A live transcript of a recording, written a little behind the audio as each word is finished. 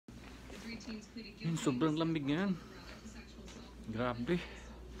Yun, sobrang lamig ngayon. Grabe.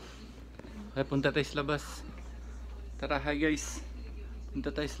 Kaya punta tayo sa labas. Tara, hi guys. Punta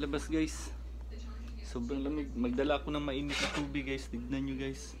tayo sa labas guys. Sobrang lamig. Magdala ako ng mainit na tubig guys. Tignan nyo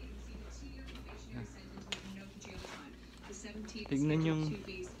guys. Tignan yung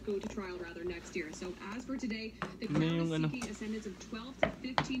tignan yung ano.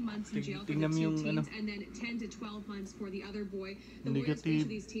 Tignan yung ano. Negative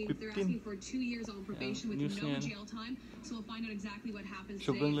 15. News nga yan.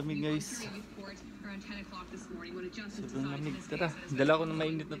 Sobrang lamig guys. Sobrang lamig. Tara, dala ko ng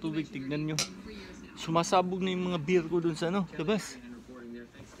mainit na tubig. Tignan nyo. Sumasabog na yung mga beer ko dun sa ano, labas.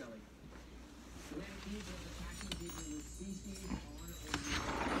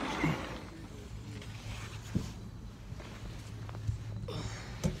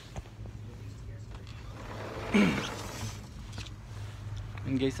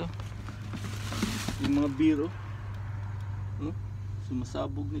 Yan guys, oh. Yung mga beer, oh.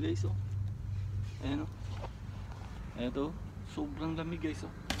 Sumasabog na guys, oh. Ayan, oh. Ayan to, sobrang lamig guys,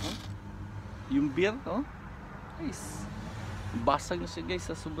 oh. Yung beer, oh. Guys, basag na siya guys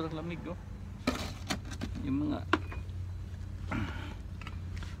sa sobrang lamig, oh. Yung mga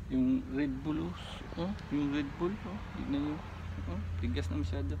yung Red Bull, oh. Yung Red Bull, oh. Tignan nyo, oh. Tigas na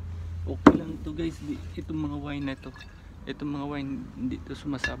masyado. Okay lang to guys, itong mga wine na ito. Itong mga wine hindi ito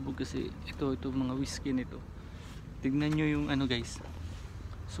sumasabog kasi ito mga whiskey nito. Tignan nyo yung ano guys.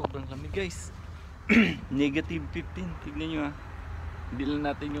 Sobrang lamig guys. Negative 15. Tignan nyo ha. Hindi lang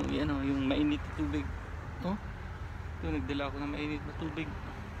natin yung ano, yung mainit na tubig. Oh. Ito nagdala ako ng mainit na tubig.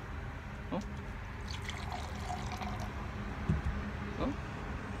 Oh. Oh.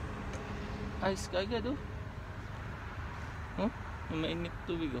 Ice kagad oh. Oh, yung mainit na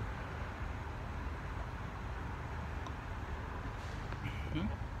tubig oh.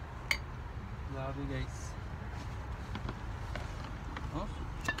 Grabe guys. Oh,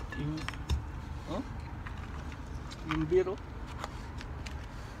 yung beer oh.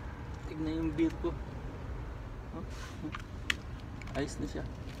 Tignan yung beer ko. Ayos na siya.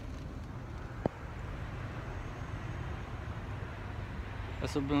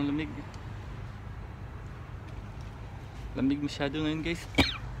 Sobrang lamig. Lamig masyado ngayon guys.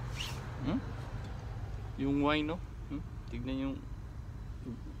 Yung wine oh. Tignan yung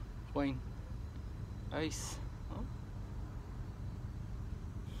wine. Ice. Oh.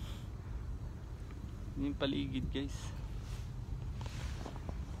 Yung paligid guys.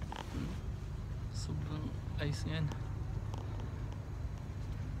 Sobrang ice yan.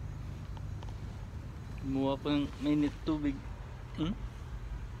 Kumuha pa ng mainit tubig. Yung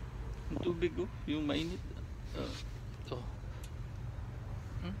tubig oh. Yung mainit. Ito.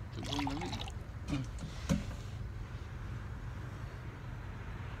 Sobrang lamig.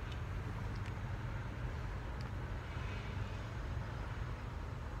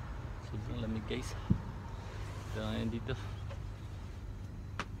 Sobrang lamig guys. Ito ngayon dito.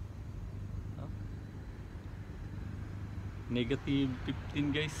 Negative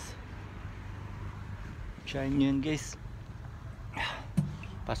 15 guys. Shine yan guys.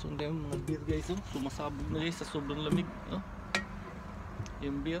 Pasok na yung mga beer guys. Sumasabog na guys sa sobrang lamig.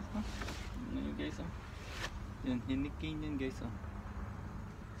 Yung beer. Ngayon guys. Yan, hinikin yan guys.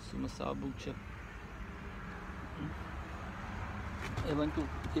 Sumasabog siya. Ewan ko,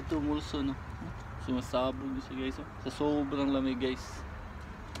 ito mulso no. Sumasabog siya guys. Sa sobrang lamig guys.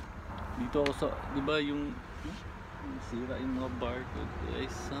 Dito ako sa, di ba yung sira yung mga barcode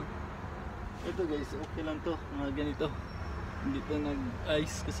guys. Ito guys, okay lang to. Mga ganito. Hindi pa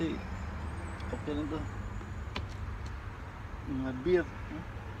nag-ice kasi okay lang to. Mga beer.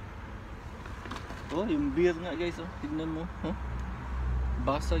 Oh, yung beer nga guys. Tignan mo.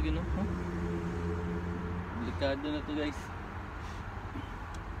 Basag yun. Delikado na to guys.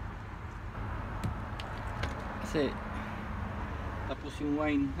 Kasi tapos yung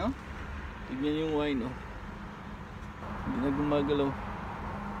wine, tignan yung wine hindi na gumagalaw.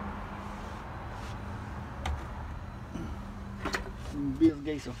 Yung beer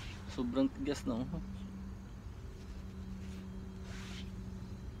guys sobrang tigas na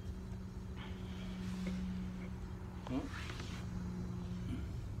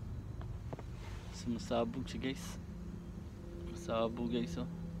sumasabog siya guys. Masabog guys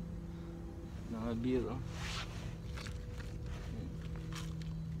mga beer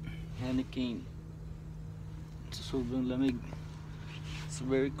Hurricane. So, sobrang lamig. It's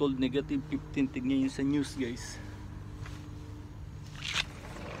very cold. Negative 15. Tignan yun sa news guys.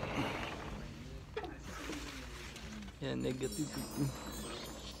 Yan, negative 15.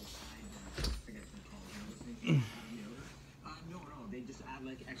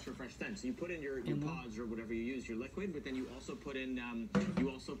 extra fresh scent. So you put in your pods or whatever you use, your liquid, but then you also put in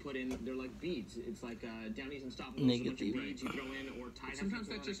they're like beads. It's like Downies and Stop. A bunch of beads you throw in or tie. Sometimes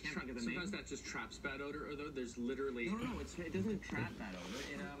that just traps bad odor. Although there's literally no, it doesn't trap bad odor.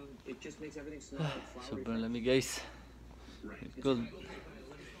 It just makes everything smell like flowery. Sobrang lamig guys. Right. It's cold.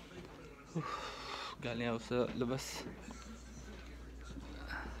 Galing ako sa labas.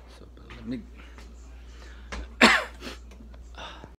 Sobrang lamig.